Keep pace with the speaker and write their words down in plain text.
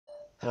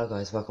Hello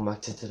guys, welcome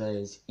back to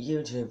today's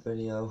YouTube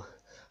video.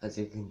 As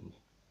you can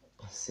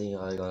see,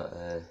 I got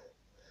a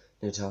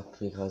new top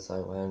because I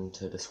went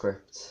to the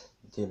script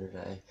the other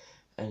day.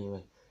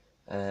 Anyway,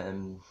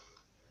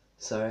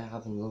 sorry I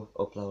haven't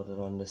uploaded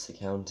on this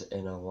account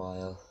in a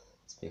while.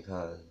 It's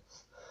because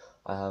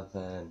I have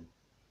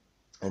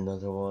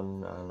another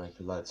one and I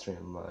could live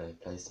stream my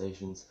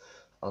PlayStations.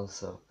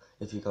 Also,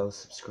 if you go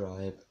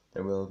subscribe,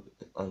 there will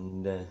be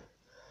on the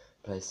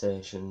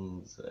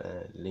PlayStation's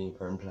Lee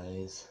Burn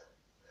Plays.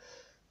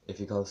 If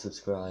you go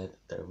subscribe,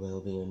 there will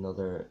be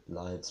another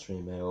live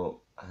stream out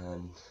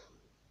and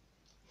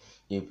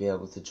you'll be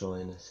able to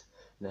join it.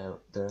 Now,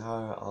 there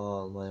are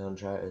all my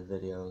Uncharted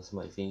videos,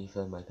 my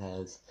FIFA, my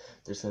PES.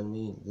 There's going to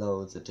be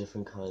loads of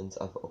different kinds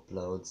of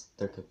uploads.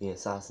 There could be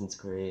Assassin's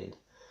Creed,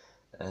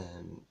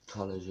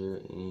 Call of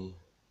Duty,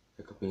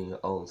 there could be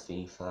old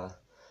FIFA.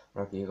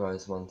 Whatever you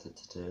guys wanted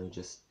to do,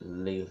 just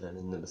leave it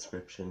in the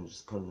description,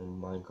 just put it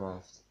in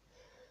Minecraft.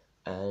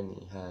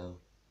 Anyhow.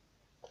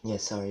 Yeah,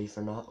 sorry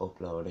for not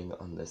uploading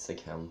on this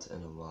account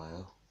in a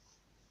while.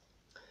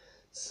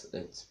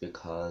 It's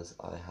because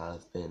I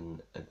have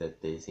been a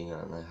bit busy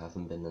and I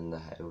haven't been in the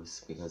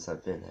house because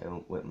I've been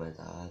out with my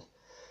dad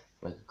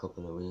for like a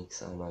couple of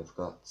weeks and I've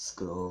got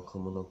school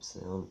coming up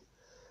soon.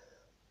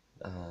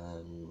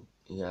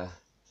 Yeah,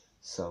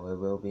 so I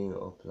will be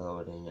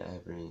uploading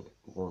every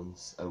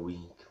once a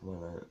week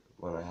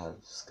when I have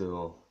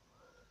school.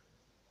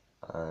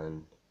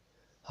 And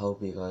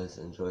hope you guys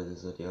enjoy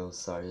this video.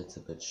 Sorry it's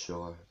a bit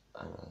short,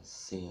 and I'll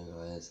see you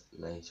guys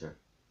later.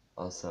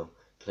 Also,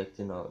 click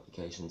the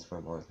notifications for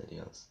more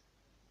videos.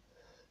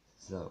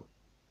 So,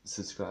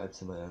 subscribe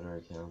to my other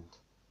account.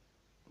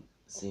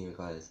 See you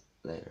guys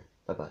later.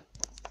 Bye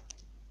bye.